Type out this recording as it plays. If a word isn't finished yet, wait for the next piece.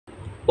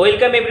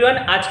Welcome everyone.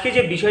 আজকে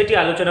যে বিষয়টি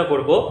আলোচনা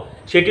করব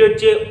সেটি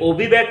হচ্ছে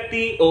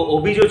অভিব্যক্তি ও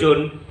অভিযোজন,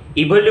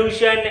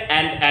 ইভলিউশন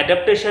অ্যান্ড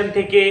অ্যাডাপ্টেশন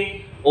থেকে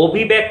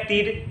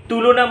অভিব্যক্তির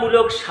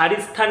তুলনামূলক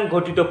সারিস্থান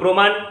ঘটিত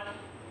প্রমাণ,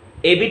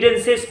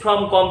 এভিডেন্সেস ফ্রম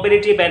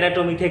কম্পারেটিভ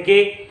অ্যানাটমি থেকে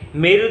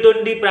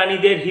মেরুদণ্ডী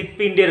প্রাণীদের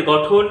হৃৎপিণ্ডের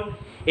গঠন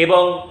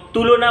এবং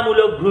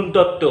তুলনামূলক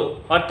ভ্রূণতত্ত্ব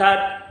অর্থাৎ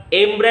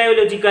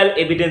এমব্রায়োলজিক্যাল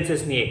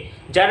এভিডেন্সেস নিয়ে।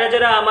 যারা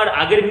যারা আমার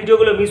আগের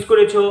ভিডিওগুলো মিস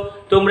করেছো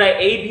তোমরা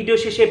এই ভিডিও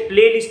শেষে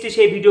প্লে লিস্টে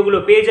সেই ভিডিওগুলো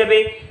পেয়ে যাবে।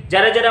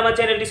 যারা যারা আমার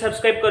চ্যানেলটি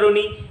সাবস্ক্রাইব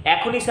করোনি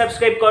এখনই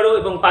সাবস্ক্রাইব করো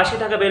এবং পাশে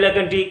থাকা বেল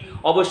আইকনটি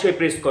অবশ্যই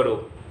প্রেস করো।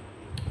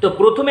 তো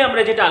প্রথমে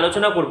আমরা যেটা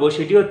আলোচনা করব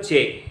সেটি হচ্ছে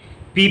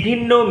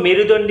বিভিন্ন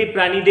মেরুদণ্ডী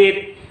প্রাণীদের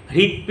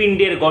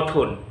হৃৎপিণ্ডের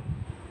গঠন,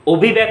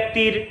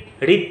 অভিব্যক্তির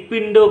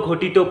হৃৎপিণ্ড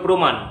ঘটিত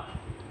প্রমাণ।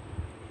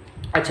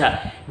 আচ্ছা,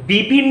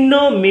 বিভিন্ন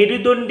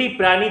মেরুদণ্ডী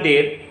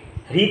প্রাণীদের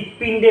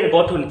হৃৎপিণ্ডের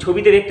গঠন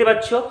ছবিতে দেখতে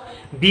পাচ্ছ।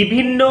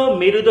 বিভিন্ন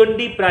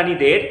মেরুদণ্ডী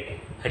প্রাণীদের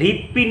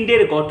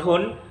হৃৎপিণ্ডের গঠন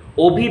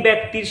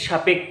অভিব্যক্তির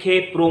সাপেক্ষে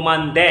প্রমাণ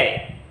দেয়।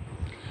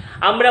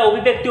 আমরা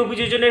অভিব্যক্তি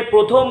অভিযোজনের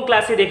প্রথম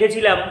ক্লাসে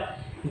দেখেছিলাম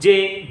যে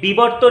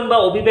বিবর্তন বা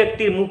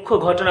অভিব্যক্তির মুখ্য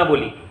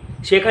ঘটনাবলী।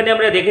 সেখানে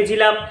আমরা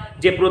দেখেছিলাম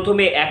যে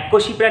প্রথমে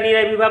এককোষী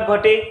প্রাণীর আবির্ভাব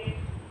ঘটে,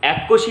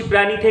 এককোষী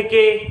প্রাণী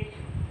থেকে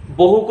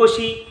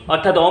বহুকোষী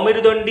অর্থাৎ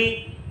অমেরুদণ্ডী,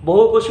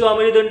 বহুকোষী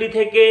অমেরুদণ্ডী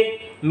থেকে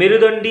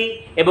মেরুদণ্ডী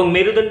এবং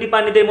মেরুদণ্ডী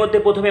প্রাণীদের মধ্যে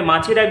প্রথমে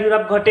মাছের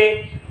আবির্ভাব ঘটে,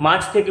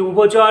 মাছ থেকে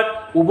উভচর,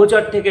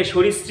 উভচর থেকে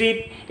সরীসৃপ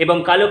এবং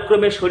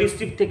কালক্রমে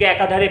সরীসৃপ থেকে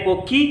একাধারে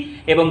পক্ষী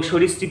এবং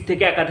সরীসৃপ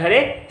থেকে একাধারে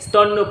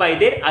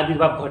স্তন্যপায়ীদের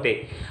আবির্ভাব ঘটে।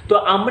 তো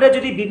আমরা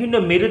যদি বিভিন্ন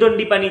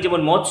মেরুদণ্ডী প্রাণী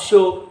যেমন মৎস্য,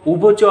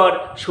 উভচর,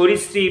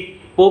 সরীসৃপ,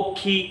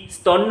 পক্ষী,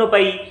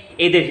 স্তন্যপায়ী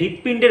এদের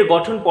হৃৎপিণ্ডের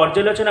গঠন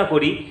পর্যালোচনা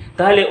করি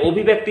তাহলে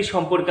অভিব্যক্তি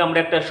সম্পর্কে আমরা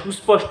একটা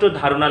সুস্পষ্ট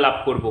ধারণা লাভ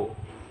করব।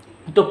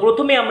 তো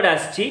প্রথমে আমরা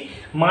আসছি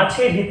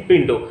মাছের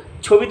হৃৎপিণ্ড।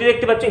 ছবিতে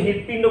দেখতে পাচ্ছ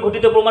হৃৎপিণ্ড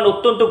ঘটিত প্রমাণ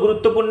অত্যন্ত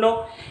গুরুত্বপূর্ণ।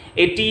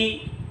 এটি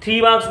 3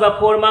 মার্কস বা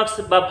 4 মার্কস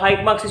বা 5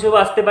 মার্কস হিসেবে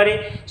আসতে পারে।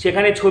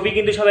 সেখানে ছবি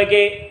কিন্তু সবাইকে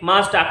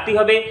মাস্ট আঁকতে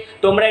হবে।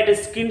 তোমরা এটা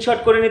স্ক্রিনশট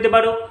করে নিতে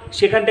পারো,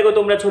 সেখান থেকেও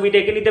তোমরা ছবিটা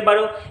এঁকে নিতে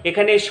পারো।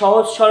 এখানে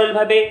সহজ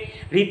সরলভাবে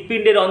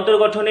হৃৎপিণ্ডের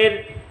অন্তর্গঠনের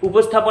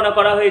উপস্থাপনা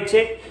করা হয়েছে।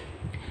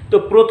 তো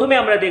প্রথমে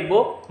আমরা দেখব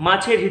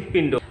মাছের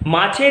হৃৎপিণ্ড।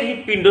 মাছের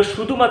হৃৎপিণ্ড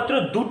শুধুমাত্র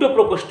দুটো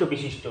প্রকোষ্ঠ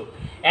বিশিষ্ট,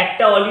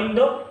 একটা অলিন্দ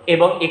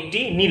এবং একটি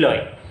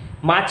নিলয়।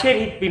 মাছের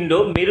হৃৎপিণ্ড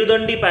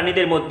মেরুদণ্ডী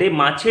প্রাণীদের মধ্যে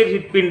মাছের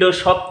হৃৎপিণ্ড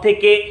সব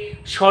থেকে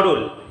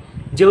সরল।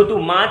 যেহেতু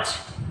মাছ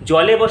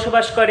জলে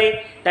বসবাস করে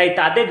তাই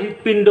তাদের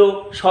হৃৎপিণ্ড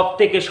সব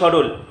থেকে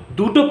সরল।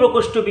 দুটো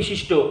প্রকোষ্ঠ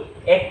বিশিষ্ট,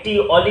 একটি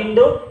অলিন্দ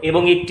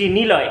এবং একটি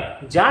নিলয়,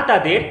 যা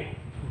তাদের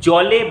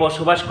জলে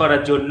বসবাস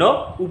করার জন্য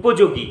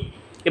উপযোগী।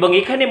 এবং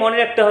এখানে মনে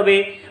রাখতে হবে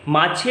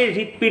মাছের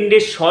হৃৎপিণ্ডে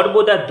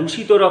সর্বদা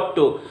দূষিত রক্ত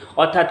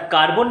অর্থাৎ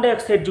কার্বন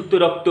ডাইঅক্সাইড যুক্ত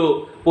রক্ত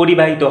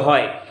পরিবাহিত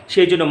হয়।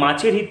 সেই জন্য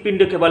মাছের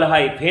হৃৎপিণ্ডকে বলা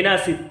হয়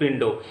ভেনাস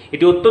হৃৎপিণ্ড।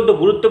 এটি অত্যন্ত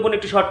গুরুত্বপূর্ণ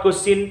একটি শর্ট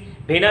কোশ্চিন।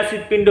 ভেনাস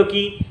হৃৎপিণ্ড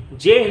কি?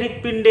 যে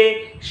হৃৎপিণ্ডে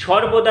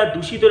সর্বদা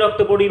দূষিত রক্ত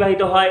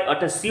পরিবাহিত হয়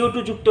অর্থাৎ CO2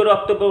 যুক্ত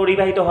রক্ত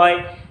পরিবাহিত হয়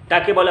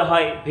তাকে বলা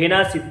হয়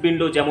ভেনাস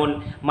হৃৎপিণ্ড, যেমন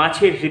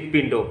মাছের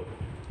হৃৎপিণ্ড।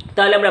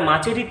 তাহলে আমরা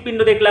মাছের হৃৎপিণ্ড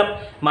দেখলাম।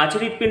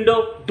 মাছের হৃৎপিণ্ড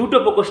দুটো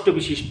প্রকোষ্ঠ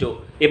বিশিষ্ট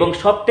এবং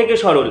সব থেকে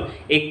সরল,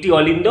 একটি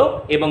অলিন্দ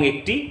এবং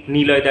একটি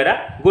নিলয় দ্বারা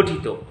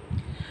গঠিত।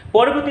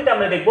 পরবর্তীতে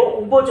আমরা দেখব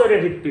উভচরের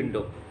হৃৎপিণ্ড।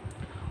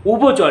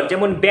 উভচর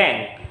যেমন ব্যাঙ,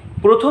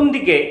 প্রথম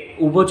দিকে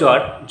উভচর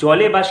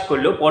জলে বাস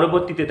করলেও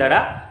পরবর্তীতে তারা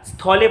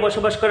স্থলে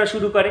বসবাস করা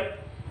শুরু করে।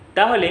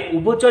 তাহলে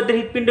উভচরদের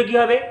হৃৎপিণ্ড কী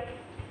হবে?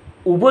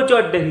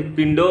 উভচরদের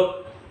হৃৎপিণ্ড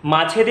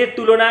মাছেদের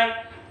তুলনায়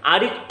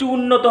আরেকটু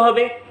উন্নত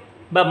হবে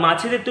বা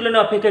মাছেদের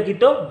তুলনায়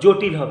অপেক্ষাকৃত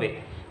জটিল হবে।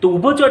 তো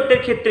উভচরদের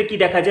ক্ষেত্রে কি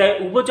দেখা যায়?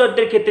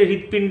 উভচরদের ক্ষেত্রে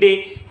হৃৎপিণ্ডে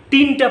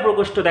 3টা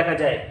প্রকোষ্ঠ দেখা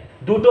যায়,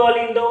 দুটো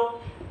অলিন্দ,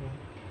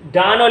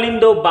 ডান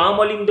অলিন্দ, বাম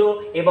অলিন্দ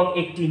এবং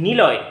একটি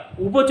নিলয়।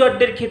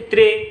 উভচরদের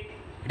ক্ষেত্রে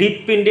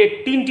হৃৎপিণ্ডের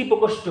 3টি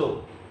প্রকোষ্ঠ,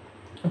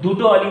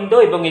 দুটো অলিন্দ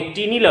এবং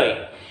একটি নিলয়।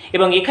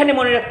 এবং এখানে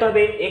মনে রাখতে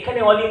হবে এখানে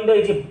অলিন্দ,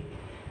 এই যে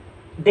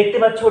দেখতে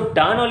পাচ্ছ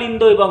ডান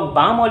অলিন্দ এবং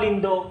বাম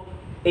অলিন্দ,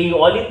 এই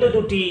অলিন্দ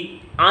দুটি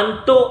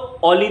আন্ত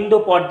অলিন্দ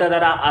পর্দা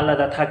দ্বারা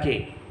আলাদা থাকে।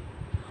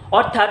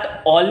 অর্থাৎ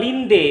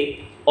অলিন্দে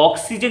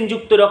অক্সিজেন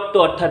যুক্ত রক্ত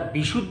অর্থাৎ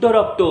বিশুদ্ধ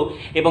রক্ত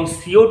এবং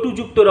CO2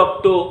 যুক্ত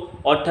রক্ত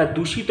অর্থাৎ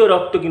দূষিত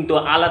রক্ত কিন্তু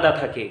আলাদা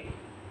থাকে।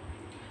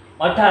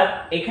 অর্থাৎ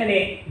এখানে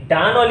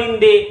ডান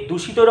অলিন্দে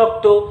দূষিত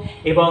রক্ত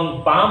এবং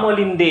বাম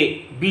অলিন্দে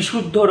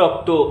বিশুদ্ধ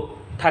রক্ত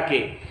থাকে,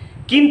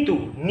 কিন্তু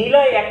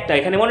নিলয় একটা।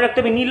 এখানে মনে রাখতে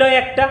হবে নিলয়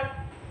একটা।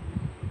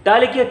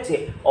 তাহলে কি হচ্ছে?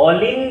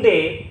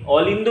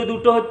 অলিন্দ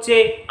দুটো হচ্ছে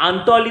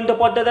আন্ত অলিন্দ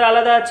পর্দা দ্বারা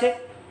আলাদা আছে,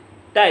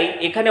 তাই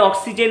এখানে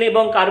অক্সিজেন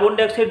এবং কার্বন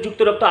ডাইঅক্সাইড যুক্ত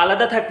রক্ত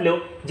আলাদা থাকলেও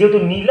যেহেতু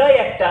নিলয়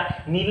একটা,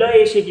 নিলয়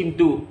এসে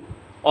কিন্তু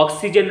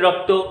অক্সিজেন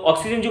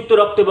যুক্ত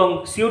রক্ত এবং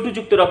CO2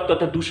 যুক্ত রক্ত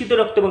অর্থাৎ দূষিত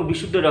রক্ত এবং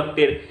বিশুদ্ধ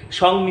রক্তের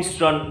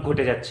সংমিশ্রণ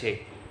ঘটে যাচ্ছে।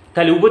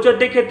 তাহলে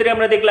উভচরদের ক্ষেত্রে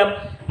আমরা দেখলাম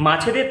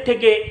মাছেদের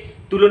থেকে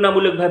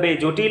তুলনামূলকভাবে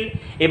জটিল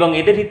এবং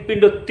এদের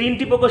হৃৎপিণ্ড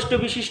 3টি প্রকোষ্ঠ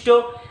বিশিষ্ট,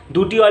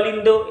 দুটি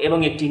অলিন্দ এবং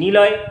একটি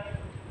নিলয়।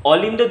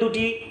 অলিন্দ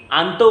দুটি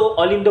আন্ত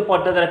অলিন্দ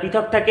পর্দা দ্বারা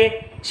পৃথক থাকে,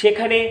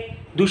 সেখানে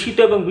দূষিত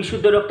এবং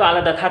বিশুদ্ধ রক্ত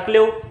আলাদা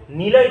থাকলেও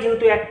নিলয়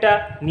যেহেতু একটা,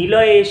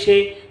 নিলয়ে এসে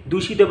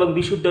দূষিত এবং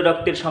বিশুদ্ধ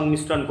রক্তের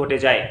সংমিশ্রণ ঘটে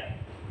যায়।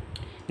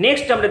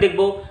 নেক্সট আমরা দেখব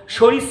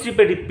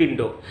সরীসৃপের হৃৎপিণ্ড।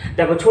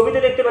 দেখো ছবিতে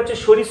দেখতে পাচ্ছ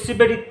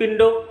সরীসৃপের হৃৎপিণ্ড।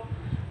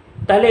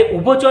 তাহলে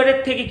উভচরের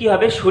থেকে কি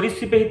হবে,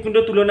 সরীসৃপের হৃৎপিণ্ড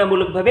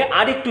তুলনামূলকভাবে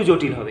আরেকটু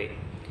জটিল হবে।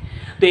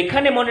 তো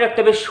এখানে মনে রাখতে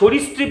হবে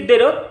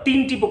সরীসৃপদেরও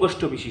 3টি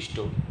প্রকোষ্ঠ বিশিষ্ট।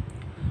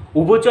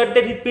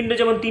 উভচরদের হৃৎপিণ্ড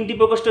যেমন 3টি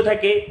প্রকোষ্ঠ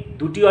থাকে,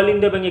 2টি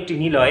অলিন্দ এবং একটি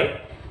নিলয়,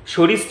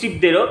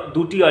 সরীসৃপদেরও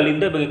 2টি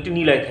অলিন্দ এবং একটি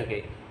নিলয় থাকে।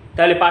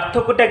 তাহলে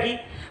পার্থক্যটা কি?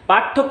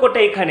 পার্থক্যটা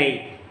এখানেই,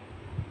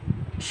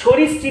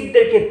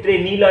 সরীসৃপদের ক্ষেত্রে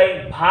নিলয়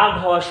ভাগ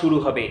হওয়া শুরু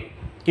হবে,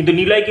 কিন্তু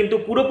নিলয় কিন্তু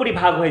পুরোপুরি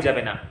ভাগ হয়ে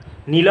যাবে না,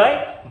 নিলয়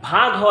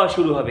ভাগ হওয়া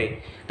শুরু হবে।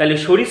 তাহলে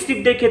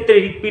সরীসৃপদের ক্ষেত্রে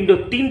হৃৎপিণ্ড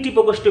 3টি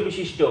প্রকোষ্ঠ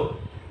বিশিষ্ট,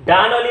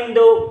 ডান অলিন্দ,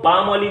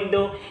 বাম অলিন্দ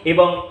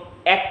এবং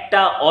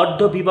একটা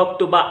অর্ধবিভক্ত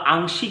বা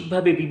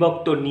আংশিকভাবে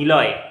বিভক্ত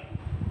নিলয়,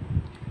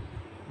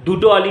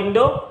 2টো অলিন্দ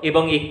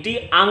এবং একটি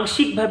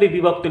আংশিকভাবে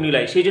বিভক্ত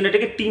নিলয়। সেই জন্য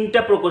এটাকে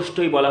 3টা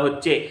প্রকোষ্ঠই বলা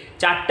হচ্ছে,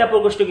 4টা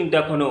প্রকোষ্ঠ কিন্তু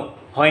এখনো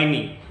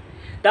হয়নি।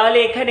 তাহলে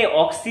এখানে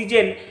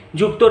অক্সিজেন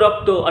যুক্ত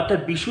রক্ত অর্থাৎ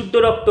বিশুদ্ধ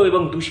রক্ত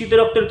এবং দূষিত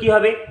রক্তর কি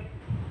হবে?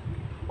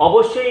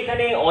 অবশ্যই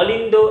এখানে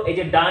অলিন্দ, এই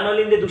যে ডান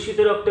অলিন্দে দূষিত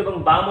রক্ত এবং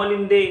বাম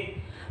অলিন্দে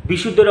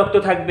বিশুদ্ধ রক্ত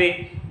থাকবে,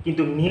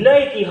 কিন্তু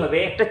নিলয়ে কি হবে?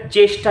 একটা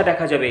চেষ্টা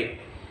দেখা যাবে,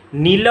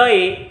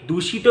 নিলয়ে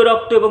দূষিত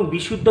রক্ত এবং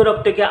বিশুদ্ধ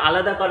রক্তকে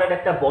আলাদা করার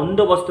একটা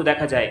বন্দোবস্ত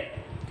দেখা যায়,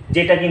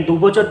 যেটা কিন্তু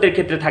উভচরদের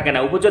ক্ষেত্রে থাকে না।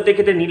 উভচরদের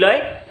ক্ষেত্রে নিলয়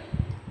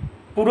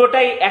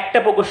পুরোটাই একটা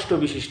প্রকোষ্ঠ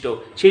বিশিষ্ট,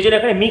 সেই জন্য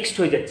এখানে মিক্সড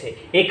হয়ে যাচ্ছে,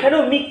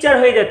 এখানেও মিক্সচার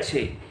হয়ে যাচ্ছে।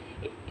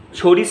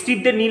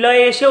 সরীসৃপদের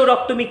নিলয়ে এসেও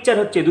রক্ত মিক্সচার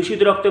হচ্ছে,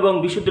 দূষিত রক্ত এবং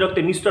বিশুদ্ধ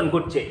রক্তের মিশ্রণ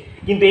ঘটছে,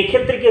 কিন্তু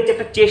এক্ষেত্রে কি হচ্ছে?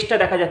 একটা চেষ্টা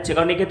দেখা যাচ্ছে,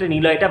 কারণ এক্ষেত্রে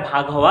নিলয়টা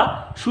ভাগ হওয়া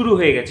শুরু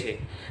হয়ে গেছে।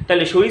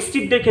 তাহলে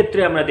সরীসৃপদের ক্ষেত্রে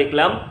আমরা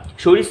দেখলাম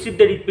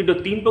সরীসৃপদের হৃৎপিণ্ড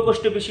 3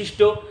 প্রকোষ্ঠ বিশিষ্ট,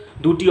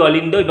 2টি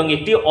অলিন্দ এবং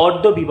একটি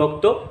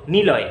অর্ধবিভক্ত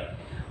নিলয়।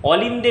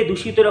 অলিন্দে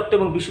দূষিত রক্ত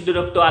এবং বিশুদ্ধ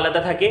রক্ত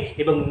আলাদা থাকে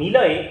এবং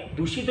নিলয়ে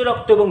দূষিত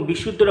রক্ত এবং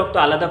বিশুদ্ধ রক্ত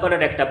আলাদা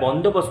করার একটা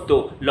বন্দোবস্ত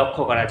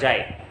লক্ষ্য করা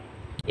যায়।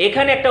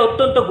 এখানে একটা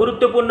অত্যন্ত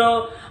গুরুত্বপূর্ণ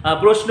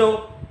প্রশ্ন,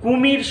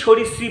 কুমির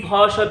সরীসৃপ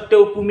হওয়া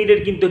সত্ত্বেও কুমিরের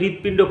কিন্তু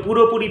হৃৎপিণ্ড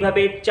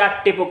পুরোপুরিভাবে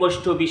 4টে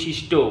প্রকোষ্ঠ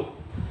বিশিষ্ট।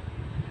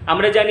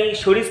 আমরা জানি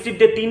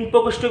সরীসৃপদের 3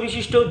 প্রকোষ্ঠ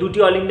বিশিষ্ট, 2টি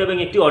অলিন্দ এবং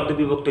একটি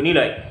অর্ধবিভক্ত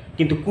নিলয়,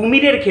 কিন্তু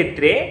কুমিরের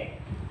ক্ষেত্রে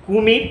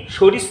কুমির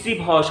সরীসৃপ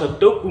হওয়া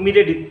সত্ত্বেও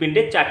কুমিরের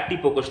হৃৎপিণ্ডে 4টি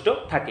প্রকোষ্ঠ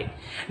থাকে।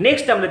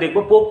 নেক্সট আমরা দেখব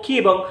পক্ষী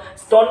এবং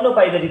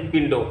স্তন্যপায়ীদের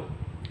হৃৎপিণ্ড।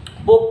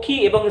 পক্ষী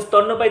এবং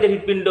স্তন্যপায়ীদের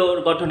হৃৎপিণ্ডর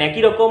গঠন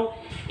একই রকম।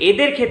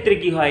 এদের ক্ষেত্রে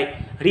কি হয়?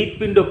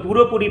 হৃৎপিণ্ড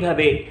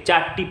পুরোপুরিভাবে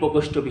 4টি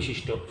প্রকোষ্ঠ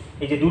বিশিষ্ট।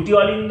 এই যে 2টি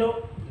অলিন্দ,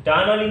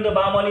 ডান অলিন্দ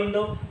বাম অলিন্দ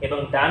এবং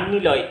ডান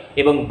নিলয়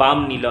এবং বাম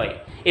নিলয়,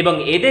 এবং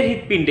এদের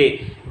হৃৎপিণ্ডে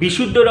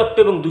বিশুদ্ধ রক্ত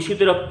এবং দূষিত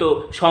রক্ত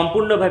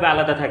সম্পূর্ণভাবে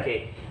আলাদা থাকে।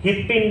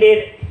 হৃৎপিণ্ডের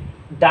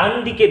ডান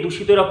দিকে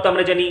দূষিত রক্ত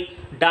আমরা জানি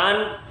ডান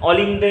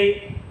অলিন্দে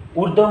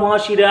ঊর্ধ্ব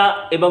মহাশিরা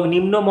এবং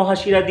নিম্ন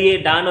মহাশিরা দিয়ে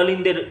ডান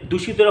অলিন্দের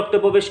দূষিত রক্ত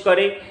প্রবেশ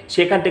করে,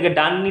 সেখান থেকে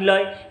ডান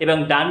নিলয়, এবং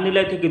ডান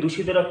নিলয় থেকে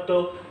দূষিত রক্ত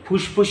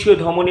ফুসফুসীয়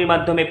ধমনীর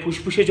মাধ্যমে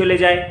ফুসফুসে চলে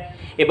যায়,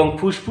 এবং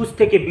ফুসফুস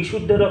থেকে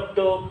বিশুদ্ধ রক্ত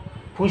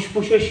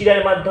ফুসফুসীয়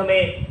শিরার মাধ্যমে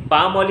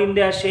বাম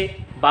অলিন্দে আসে,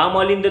 বাম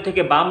অলিন্দ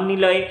থেকে বাম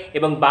নিলয়,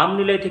 এবং বাম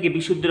নিলয় থেকে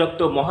বিশুদ্ধ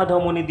রক্ত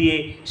মহাধমনী দিয়ে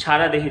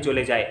সারা দেহে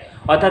চলে যায়।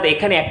 অর্থাৎ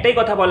এখানে একটাই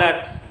কথা বলার,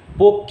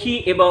 পক্ষী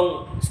এবং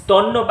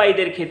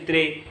স্তন্যপায়ীদের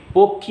ক্ষেত্রে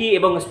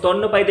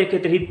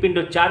হৃৎপিণ্ড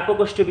 4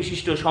 প্রকোষ্ঠ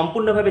বিশিষ্ট,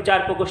 সম্পূর্ণভাবে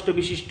 4 প্রকোষ্ঠ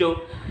বিশিষ্ট।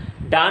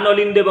 ডান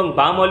অলিন্দ এবং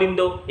বাম অলিন্দ,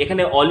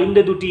 এখানে অলিন্দ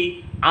 2টি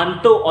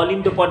আন্ত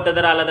অলিন্দ পর্দা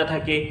দ্বারা আলাদা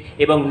থাকে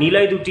এবং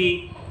নিলয় 2টি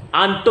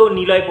আন্ত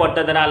নিলয়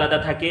পর্দা দ্বারা আলাদা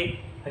থাকে।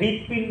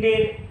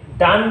 হৃৎপিণ্ডের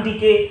ডান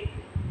দিকে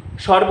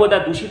সর্বদা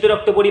দূষিত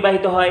রক্ত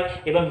পরিবাহিত হয়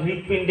এবং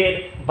হৃৎপিণ্ডের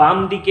বাম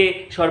দিকে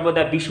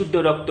সর্বদা বিশুদ্ধ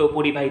রক্ত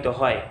পরিবাহিত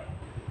হয়।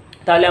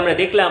 তাহলে আমরা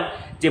দেখলাম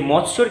যে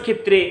মৎস্যর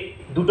ক্ষেত্রে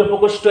 2টো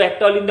প্রকোষ্ঠ,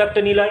 একটা অলিন্দ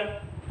একটা নিলয়,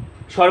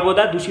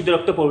 সর্বদা দূষিত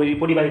রক্ত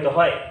পরিবাহিত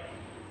হয়।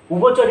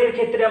 উভচরের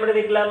ক্ষেত্রে আমরা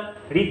দেখলাম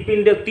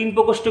হৃৎপিণ্ড 3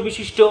 প্রকোষ্ঠ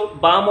বিশিষ্ট,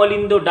 বাম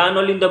অলিন্দ ডান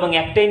অলিন্দ এবং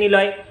একটাই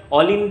নিলয়।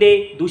 অলিন্দে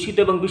দূষিত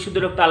এবং বিশুদ্ধ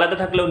রক্ত আলাদা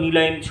থাকলেও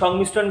নিলয়ে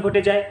সংমিশ্রণ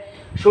ঘটে যায়।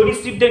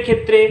 সরীসৃপদের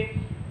ক্ষেত্রে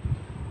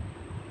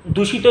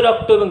দূষিত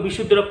রক্ত এবং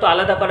বিশুদ্ধ রক্ত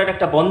আলাদা করার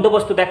একটা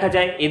বন্দোবস্ত দেখা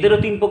যায়, এদেরও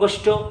 3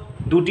 প্রকোষ্ঠ,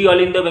 2টি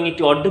অলিন্দ এবং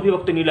একটি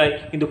অর্ধবিভক্ত নিলয়।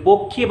 কিন্তু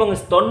পক্ষী এবং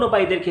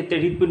স্তন্যপায়ীদের ক্ষেত্রে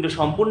হৃৎপিণ্ড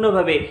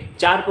সম্পূর্ণভাবে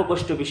 4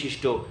 প্রকোষ্ঠ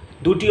বিশিষ্ট,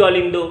 2টি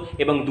অলিন্দ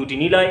এবং 2টি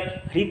নিলয়।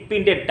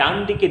 হৃৎপিণ্ডের ডান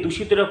দিকে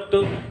দূষিত রক্ত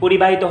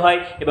পরিবাহিত হয়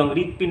এবং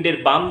হৃৎপিণ্ডের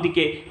বাম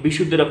দিকে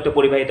বিশুদ্ধ রক্ত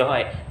পরিবাহিত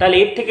হয়। তাহলে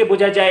এর থেকে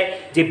বোঝা যায়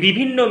যে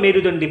বিভিন্ন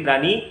মেরুদণ্ডী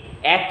প্রাণী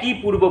একই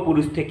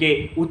পূর্বপুরুষ থেকে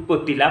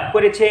উৎপত্তি লাভ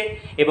করেছে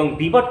এবং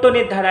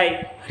বিবর্তনের ধারায়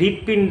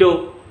হৃৎপিণ্ড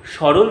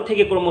সরল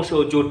থেকে ক্রমশ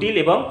জটিল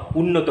এবং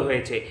উন্নত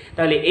হয়েছে।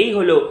 তাহলে এই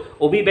হলো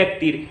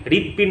অভিব্যক্তির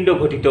হৃৎপিণ্ড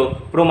ঘটিত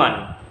প্রমাণ।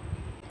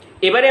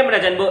 এবারে আমরা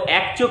জানবো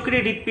একচক্রী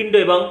হৃৎপিণ্ড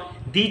এবং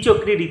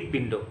দ্বিচক্রী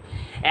হৃৎপিণ্ড।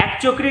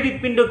 একচক্রী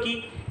হৃৎপিণ্ড কি?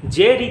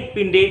 যে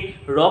হৃৎপিণ্ডে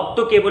রক্ত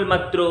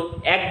কেবলমাত্র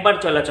একবার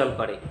চলাচল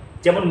করে,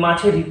 যেমন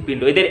মাছের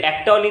হৃৎপিণ্ড, এদের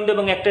একটা অলিন্দ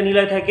এবং একটা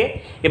নিলয় থাকে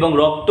এবং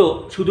রক্ত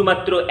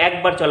শুধুমাত্র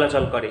একবার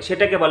চলাচল করে,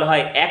 সেটাকে বলা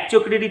হয়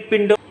একচক্রী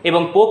হৃৎপিণ্ড।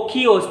 এবং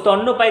পক্ষী ও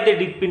স্তন্যপায়ীদের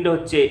হৃৎপিণ্ড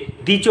হচ্ছে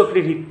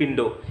দ্বিচক্রী হৃৎপিণ্ড।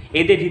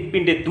 এদের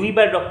হৃৎপিণ্ডে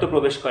 2বার রক্ত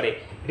প্রবেশ করে।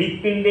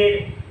 হৃৎপিণ্ডের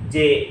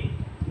যে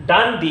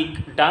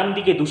ডান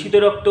দিকে দূষিত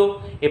রক্ত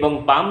এবং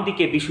বাম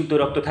দিকে বিশুদ্ধ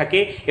রক্ত থাকে,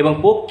 এবং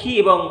পক্ষী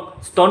এবং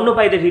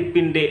স্তন্যপায়ীদের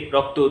হৃৎপিণ্ডে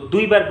রক্ত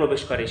দুইবার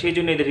প্রবেশ করে, সেই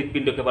জন্য এদের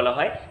হৃৎপিণ্ডকে বলা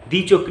হয়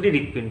দ্বিচক্রী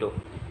হৃৎপিণ্ড।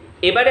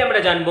 এবারে আমরা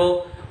জানব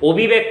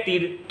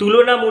অভিব্যক্তির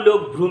তুলনামূলক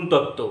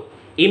ভ্রূণতত্ত্ব,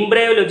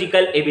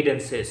 এমব্রায়োলজিক্যাল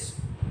এভিডেন্সেস।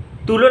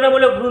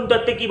 তুলনামূলক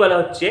ভ্রূণতত্ত্বে কি বলা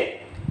হচ্ছে?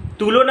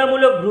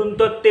 তুলনামূলক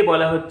ভ্রূণতত্ত্বে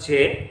বলা হচ্ছে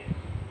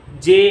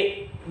যে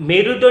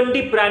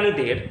মেরুদণ্ডী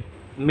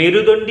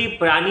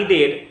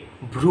প্রাণীদের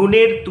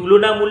ভ্রূণের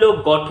তুলনামূলক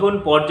গঠন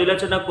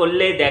পর্যালোচনা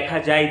করলে দেখা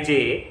যায় যে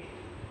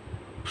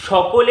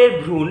সকলের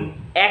ভ্রূণ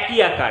একই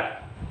আকার,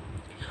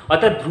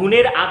 অর্থাৎ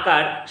ভ্রূণের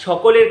আকার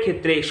সকলের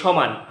ক্ষেত্রে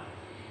সমান।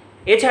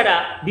 এছাড়া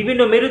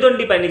বিভিন্ন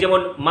মেরুদণ্ডী প্রাণী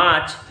যেমন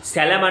মাছ,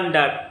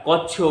 স্যালামান্ডার,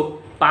 কচ্ছপ,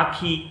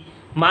 পাখি,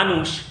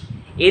 মানুষ,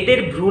 এদের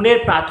ভ্রূণের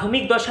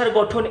প্রাথমিক দশার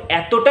গঠন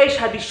এতটাই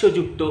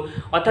সাদৃশ্যযুক্ত,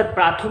 অর্থাৎ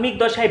প্রাথমিক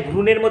দশায়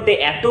ভ্রূণের মধ্যে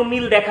এত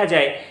মিল দেখা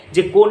যায়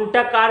যে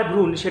কোনটা কার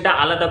ভ্রূণ সেটা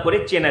আলাদা করে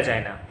চেনা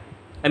যায় না।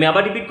 আমি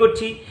আবার রিপিট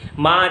করছি,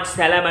 মাছ,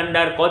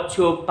 স্যালামান্ডার,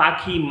 কচ্ছপ,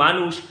 পাখি,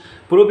 মানুষ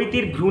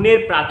প্রভৃতির ভ্রূণের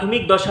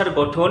প্রাথমিক দশার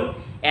গঠন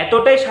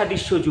এতটাই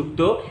সাদৃশ্যযুক্ত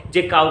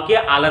যে কাউকে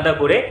আলাদা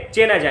করে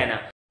চেনা যায় না।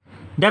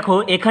 দেখো,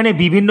 এখানে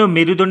বিভিন্ন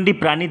মেরুদণ্ডী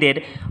প্রাণীদের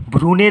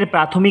ভ্রূণের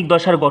প্রাথমিক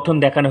দশার গঠন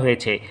দেখানো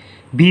হয়েছে।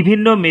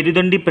 বিভিন্ন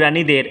মেরুদণ্ডী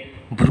প্রাণীদের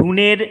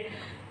ভ্রূণের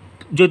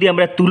যদি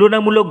আমরা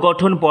তুলনামূলক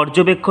গঠন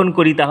পর্যবেক্ষণ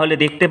করি তাহলে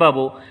দেখতে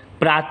পাবো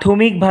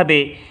প্রাথমিকভাবে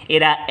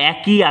এরা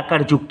একই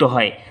আকার যুক্ত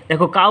হয়।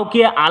 দেখো,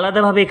 কাউকে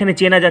আলাদাভাবে এখানে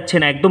চেনা যাচ্ছে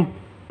না, একদম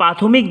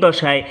প্রাথমিক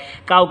দশায়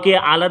কাউকে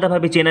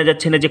আলাদাভাবে চেনা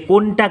যাচ্ছে না যে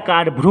কোনটা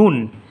কার ভ্রূণ।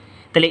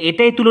 তাহলে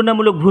এটাই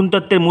তুলনামূলক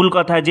ভ্রূণতত্ত্বের মূল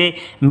কথা, যে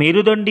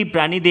মেরুদণ্ডী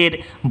প্রাণীদের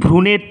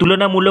ভ্রূণের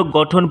তুলনামূলক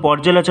গঠন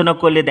পর্যালোচনা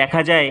করলে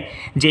দেখা যায়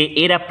যে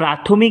এরা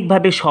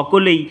প্রাথমিকভাবে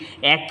সকলেই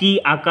একই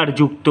আকার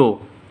যুক্ত।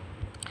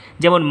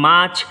 যেমন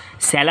মাছ,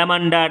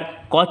 স্যালামান্ডার,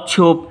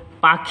 কচ্ছপ,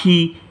 পাখি,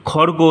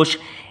 খরগোশ,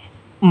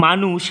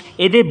 মানুষ,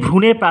 এদের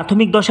ভ্রূণের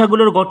প্রাথমিক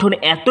দশাগুলোর গঠন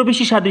এত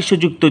বেশি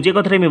সাদৃশ্যযুক্ত, যে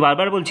কথাটা আমি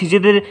বারবার বলছি, যে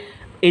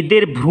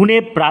এদের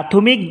ভ্রূণের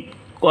প্রাথমিক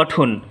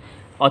গঠন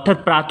অর্থাৎ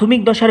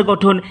প্রাথমিক দশার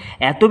গঠন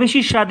এত বেশি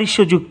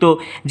সাদৃশ্যযুক্ত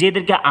যে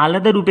এদেরকে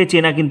আলাদা রূপে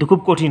চেনা কিন্তু খুব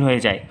কঠিন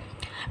হয়ে যায়।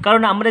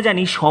 কারণ আমরা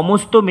জানি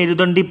সমস্ত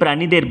মেরুদণ্ডী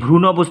প্রাণীদের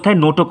ভ্রূণ অবস্থায়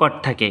নোটোকট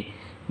থাকে।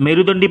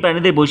 মেরুদণ্ডী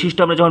প্রাণীদের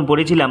বৈশিষ্ট্য আমরা যখন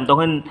পড়েছিলাম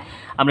তখন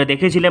আমরা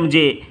দেখেছিলাম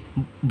যে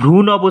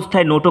ভ্রূণ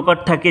অবস্থায় নোটোকট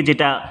থাকে,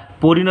 যেটা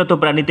পরিণত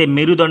প্রাণীতে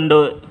মেরুদণ্ড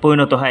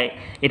পরিণত হয়।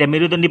 এটা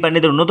মেরুদণ্ডী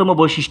প্রাণীদের অন্যতম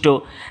বৈশিষ্ট্য।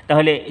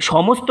 তাহলে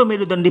সমস্ত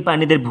মেরুদণ্ডী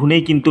প্রাণীদের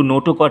ভ্রূণেই কিন্তু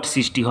নোটোকট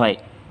সৃষ্টি হয়।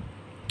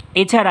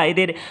 এছাড়া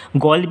এদের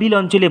গলবিল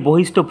অঞ্চলে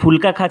বহিস্থ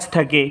ফুলকা খাঁজ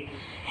থাকে,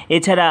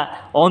 এছাড়া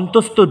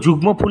অন্তস্থ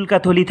যুগ্ম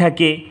ফুলকাথলি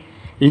থাকে,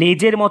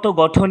 লেজের মতো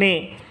গঠনে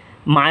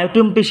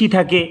মায়োটম পেশি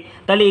থাকে।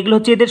 তাহলে এগুলো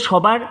হচ্ছে এদের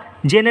সবার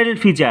জেনারেল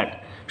ফিচার,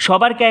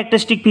 সবার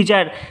ক্যারেক্টারিস্টিক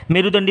ফিচার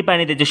মেরুদণ্ডী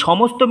প্রাণীদের, যে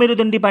সমস্ত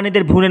মেরুদণ্ডী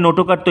প্রাণীদের ভ্রূণে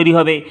নোটোকট তৈরি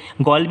হবে,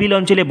 গলবিল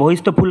অঞ্চলে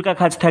বহিস্থ ফুলকা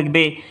খাঁজ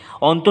থাকবে,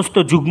 অন্তস্থ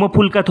যুগ্ম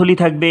ফুলকাথলি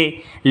থাকবে,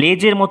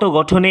 লেজের মতো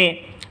গঠনে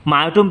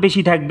মায়োটম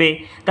পেশি থাকবে।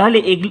 তাহলে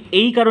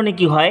এই কারণে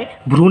কি হয়,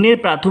 ভ্রূণের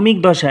প্রাথমিক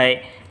দশায়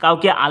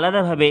কাউকে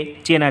আলাদাভাবে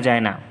চেনা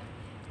যায় না।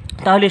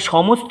 তাহলে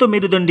সমস্ত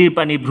মেরুদণ্ডী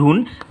প্রাণীর ভ্রূণ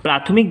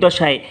প্রাথমিক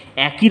দশায়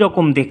একই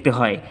রকম দেখতে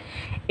হয়।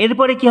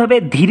 এরপরে কি হবে,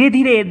 ধীরে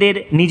ধীরে এদের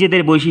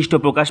নিজেদের বৈশিষ্ট্য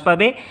প্রকাশ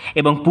পাবে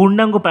এবং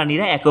পূর্ণাঙ্গ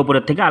প্রাণীরা একে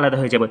অপরের থেকে আলাদা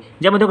হয়ে যাবে।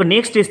 যেমন দেখো,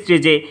 নেক্সট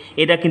স্টেজে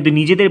এরা কিন্তু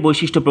নিজেদের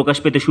বৈশিষ্ট্য প্রকাশ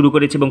পেতে শুরু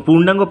করেছে এবং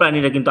পূর্ণাঙ্গ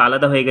প্রাণীরা কিন্তু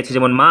আলাদা হয়ে গেছে।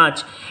 যেমন মাছ,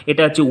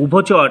 এটা হচ্ছে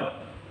উভচর,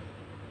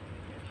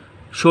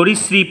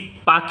 সরীসৃপ,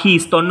 পাখি,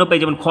 স্তন্যপায়ী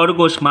যেমন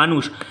খরগোশ,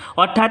 মানুষ।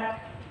 অর্থাৎ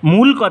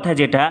মূল কথা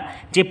যেটা,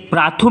 যে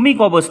প্রাথমিক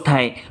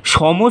অবস্থায়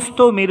সমস্ত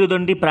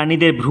মেরুদণ্ডী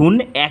প্রাণীদের ভ্রূণ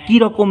একই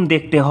রকম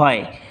দেখতে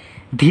হয়,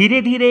 ধীরে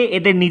ধীরে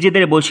এদের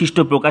নিজেদের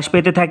বৈশিষ্ট্য প্রকাশ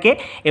পেতে থাকে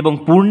এবং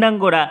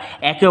পূর্ণাঙ্গরা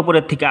একে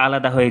অপরের থেকে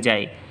আলাদা হয়ে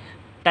যায়।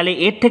 তাহলে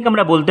এর থেকে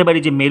আমরা বলতে পারি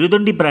যে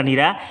মেরুদণ্ডী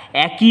প্রাণীরা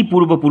একই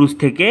পূর্বপুরুষ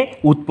থেকে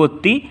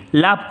উৎপত্তি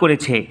লাভ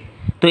করেছে।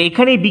 তো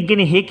এখানেই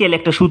বিজ্ঞানী হেকেল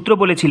একটা সূত্র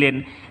বলেছিলেন,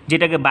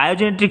 যেটাকে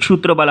বায়োজেনেটিক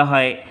সূত্র বলা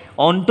হয়,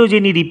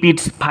 অন্টোজেনি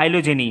রিপিটস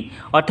ফাইলোজেনি,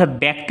 অর্থাৎ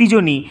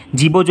ব্যক্তিজনই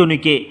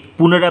জীবজনীকে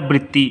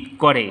পুনরাবৃত্তি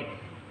করে।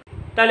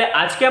 তাহলে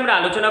আজকে আমরা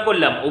আলোচনা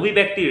করলাম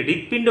অভিব্যক্তির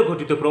হৃৎপিণ্ড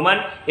ঘটিত প্রমাণ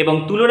এবং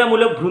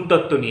তুলনামূলক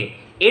ভ্রূণতত্ত্ব নিয়ে।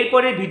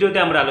 এরপরের ভিডিওতে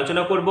আমরা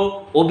আলোচনা করব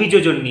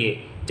অভিযোজন নিয়ে।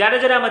 যারা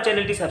যারা আমার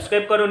চ্যানেলটি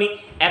সাবস্ক্রাইব করোনি,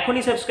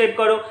 এখনই সাবস্ক্রাইব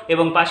করো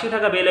এবং পাশে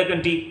থাকা বেল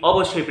আইকনটি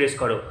অবশ্যই প্রেস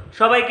করো।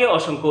 সবাইকে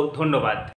অসংখ্য ধন্যবাদ।